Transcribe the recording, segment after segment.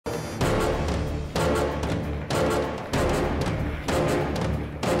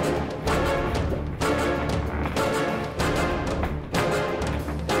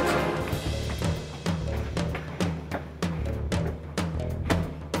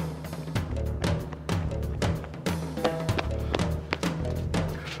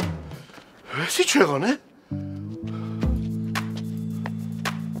Այսի չեղան է։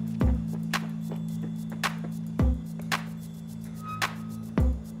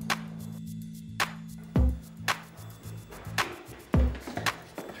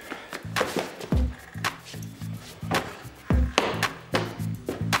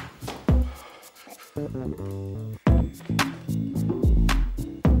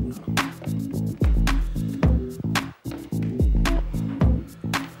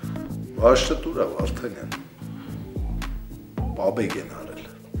 Բաշտը տուրա Վարդանյան, բաբեկ են արել։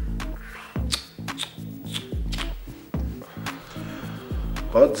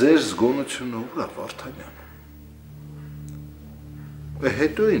 Բա ձեր զգոնությունը ուր է Վարդանյան։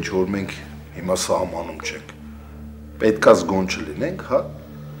 Հետո ինչ որ մենք հիմա սահմանում չենք, պետքա զգոն չլինենք, հա։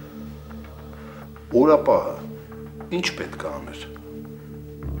 Օրապահը, ինչ պետք է աներ։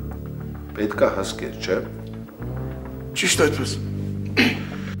 Պետք է հսկեր, չէ։ Ճիշտ այդպես։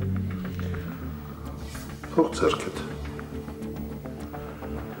 Թող ձեռքդ։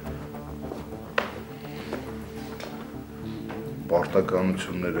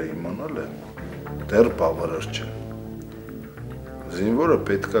 Պարտականությունները իմանալ է դեռ բավարար չէ։ Զինվորը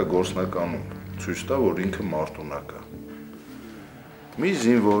պետք է գործնականում ցույց տա, որ ինքը մարտունակ է։ Մի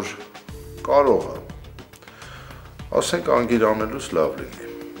զինվոր կարող է, ասենք անգիր անելուց լավ լինի,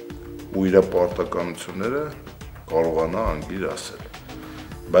 ու իր պարտականությունները կարողանա անգիր ասել։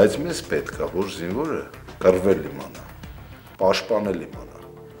 Բայց մեզ պետք է, որ զինվորը կռվել իմանա, պաշտպանել իմանա։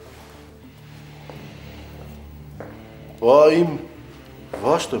 Բա իմ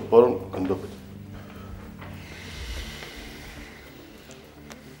վաշտը, պարոն գնդապետ։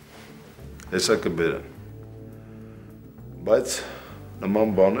 Հեսա կբերեն, բայց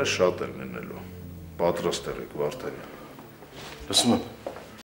նման բաներ շատ են լինելու, պատրաստ եղեք Վարդանյան։ Լսում եմ։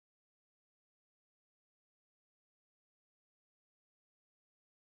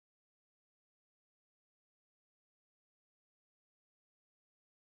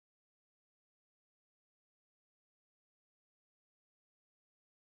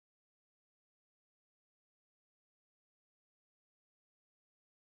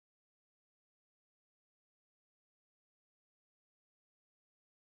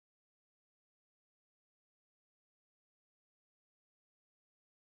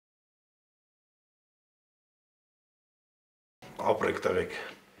 Ապրեք տղեկ։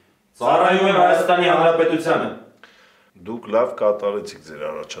 Ծառայում եմ Հայաստանի Հանրապետությանը։ Դուք լավ կատարեցիք ձեր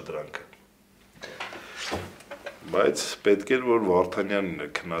առաջադրանքը։ Բայց պետք էր, որ Վարդանյանին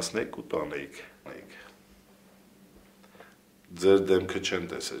քննացնեիք ու տանեիք։ Ձեր դեմքը չեն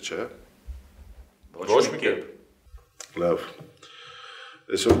տեսել, չէ՞։ Ոչ մի կերպ։ Լավ։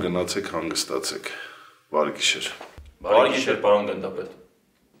 Այսօր գնացեք հանգստացեք։ Բարի գիշեր։ Բարի գիշեր, պարոն գնդապետ։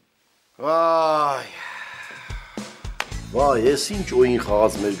 Վայ։ Վայ, ես ինչ օին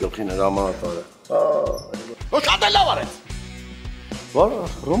խաղաց մեր գլխին հրամանատարը։ Ոչ շատ էլ լավ արեց։ Վարա,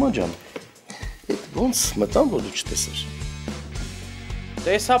 Ռոման ջան, այդ ոնց մտան, որ դու չտեսեր։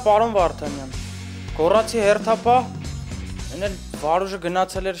 Տեսա պարոն Վարդանյան, գոռացի հերթապահ, այն էլ Վարուժը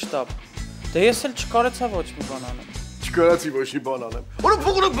գնացել էր շտաբ։ Դե ես էլ չկարեցա ոչ մի բան անեմ։ Չկարացի ոչ մի բան անեմ։ Որը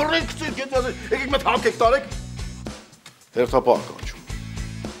փողը բռնեք, եկեք մեզ հանքեք տարեք։ Հերթապահ կանչում։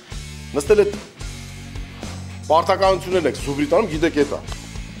 Նստել է պարտականություններն եք Զուբրիտանում գիտեք էտա։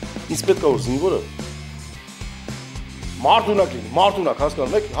 Ինձ պետք է որ զինվորը մարտունակ լինի, մարտունակ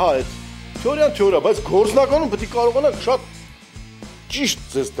հասկանում եք, հա, այդ թեորիան թեորիա, բայց գործնականում պետք է կարողանաք շատ ճիշտ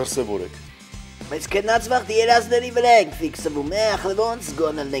ձեզ դրսևորեք։ Բայց քնած վաղ երազների վրա ենք ֆիքսվում, ախր ոնց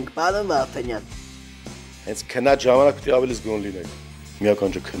զգոնել ենք, պարոն Վարդանյան։ Հենց քնած ժամանակ պետք է ավելի զգոն լինեք։ Մի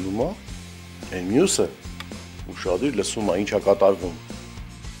ականջը քնում է, այն մյուսը ուշադիր լսում է, ինչ է կատարվում։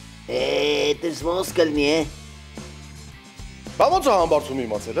 Դες ոնց կլինի, է։ Բա ոնց է համբարձում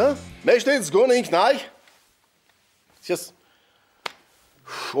իմացել, հա։ Մեջտեղից զգոնը ինքն այ։ Ես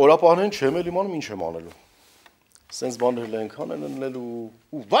օրապահներին չեմ էլ իմանում ինչ եմ անելու։ Սենց բաներ այնքան են ըննելու։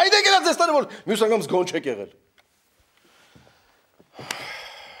 Ու վայ դե գնաց ես տանը որ մյուս անգամ զգոն չեք եղել։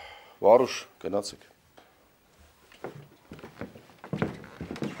 Վարուժ, գնացեք։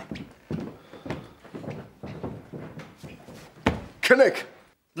 Քնեք։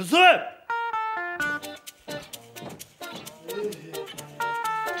 Լսում եմ։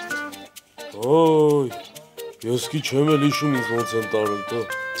 Ոյ, ես კი չեմ էլ հիշում ինձ ոնց են տարել, դա։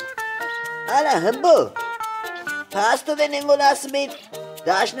 Արա, հմբո։ Փաստորեն են որ ասում էիր,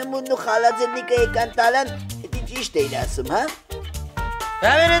 դաշնամունն ու խալաձեննիկը եկան տարան, դա ճիշտ էիր ասում, հա։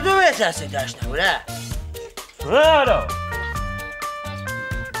 Բավերը դու ես ասի դաշնամուր, հա։ Վրա։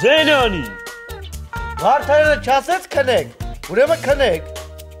 Ձենանի։ Վարդանյանը չասեց քնեք, ուրեմն քնեք։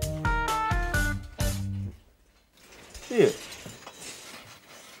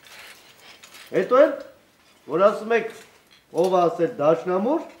 Հետո էլ, որ ասում եք, ով ասել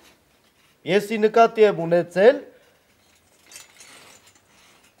դաշնամուր, եսի նկատի եմ ունեցել,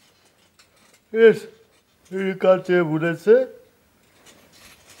 ես նկատի եմ ունեցել,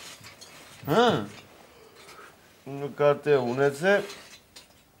 նկատի եմ ունեցել,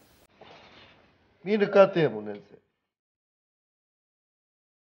 մի նկատի եմ ունեցել,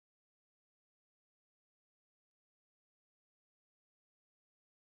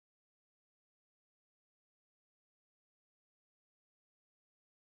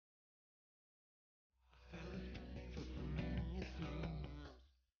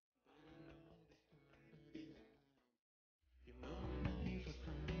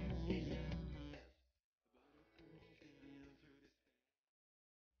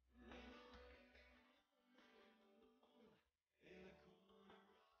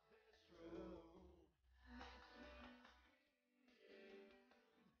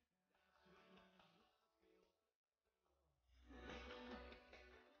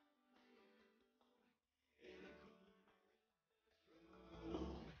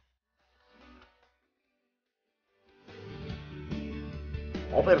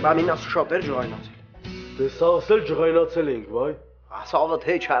 Ապեր բամինաս շատ էր ջղայնացել։ Դե սա ասել ջղայնացել ենք, վայ։ Ասավը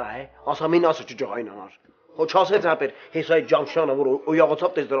թե չարա է, ասա մինասը չջղայնանար։ Հո չասեց ապեր, հես այդ ջանքշանը, որ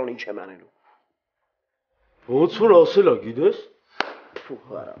օյաղացավ տես դրան ինչ եմ անելու։ Ոնց որ ասել է, գիտես։ Ֆու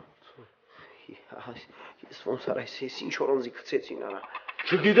հարա։ Ես ոնց արա, ես ինչ օրոնզի գցեցին արա։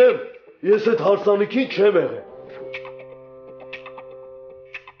 Չգիտեմ, ես այդ հարսանիքին չեմ եղել։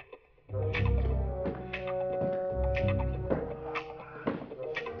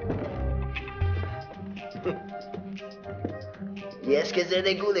 Ես քեզ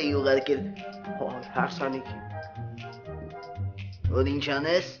երեկույթ էի ուղարկել։ Հարսանիքի։ Որ ինչ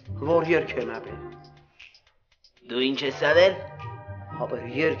անես, որ երկեն ապեր։ դու ինչ ես արել։ Ապեր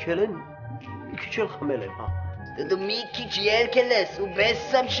երկել են, մի քիչ էլ խմել եմ, հա։ Դու մի քիչ երկել ես ու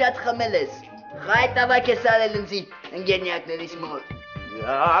բեսամ շատ խմել ես։ Խայտ ավակ ես արել ինձի ընկերնյակներիս մոտ։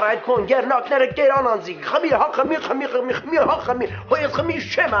 Արա այդ քո ընկերնակները կերան անձի, խմի, հա խմի, հա խմի, հո ես խմի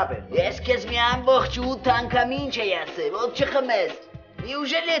չեմ ապեր։ Ես քեզ մի ամբողջ 8 անգամ ինչ էի ասել, որ չխմես։ Մի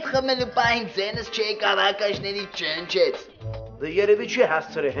ուժել էդ խմելու պահին ձենս չէի կարակաշների չհնչեց։ Դե երևի չի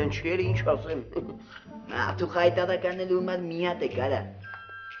հասցրել հնչել, ինչ ասեմ։ Դու խայտարականելու համար մի հատ է կարա։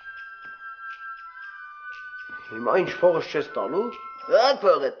 Հիմա ինչ փողս չես տալու։ Ո՞ր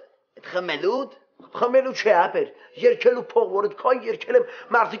փողը։ Այդ խմելուդ։ Խմելու չէ ապեր, երկելու փող, որ այդ քան երկել եմ,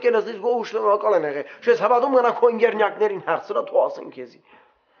 մարդիկ են ասես գոհ շնորհակալ են եղել։ Չես հավատում գնա քո ընկերնյակներին հարցրա թող ասեն քեզի։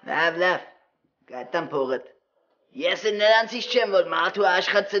 Լավ, գտամ փողը։ Ես նրանցից չեմ, որ մարդու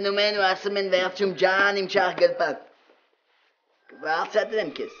աշխատում են ու ասում են վերջում ջան իմ չաղ գլպատ։ Կբարձրացրեմ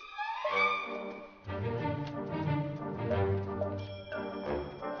քեզ։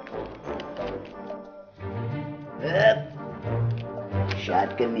 Շատ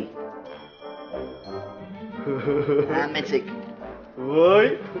կնի։ Համեցեք։ Վայ։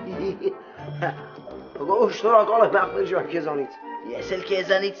 Գոհ շնորհակալ եմ ախպեր ջան քեզանից։ Ես էլ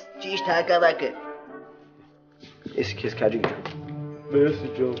քեզանից ճիշտ հակառակը։ Ես քեզ քաջիկ ջան։ Մերսի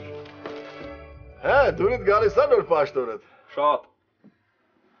ջան։ Հա, դուրդ գալիս է նոր պաշտորդ։ Շատ։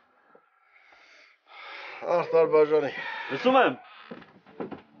 Արտար բաժանի։ Լսում եմ։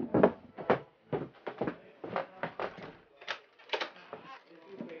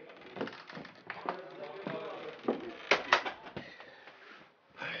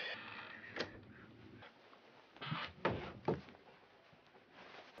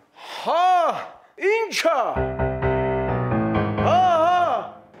 Հա, ինչա։ Հա,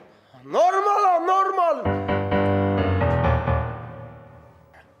 նորմալ է, նորմալ։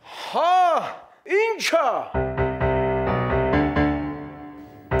 Հա, ինչա։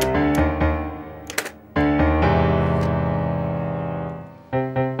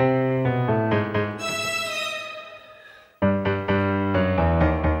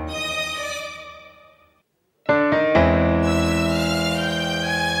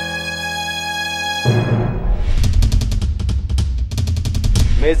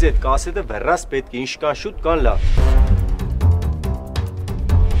 Մեզ այդ կասետը վերաս պետք է ինչքան շուտ կան լավ։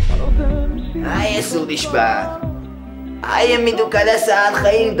 Այս ուրիշ բան։ Այ մի դու կարաս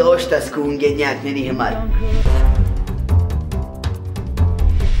անխային դոշտաս քո ընկերնյակների համար։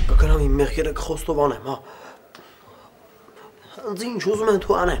 Կգնամ իմ մեղքերը կխոստով անեմ, հա։ Ինձ ինչ ուզում են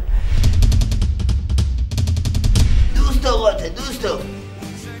թու անեն։ Դուստո ղոթը, դուստո։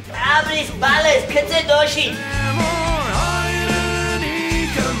 Աբրիս բալես, կծե դոշի։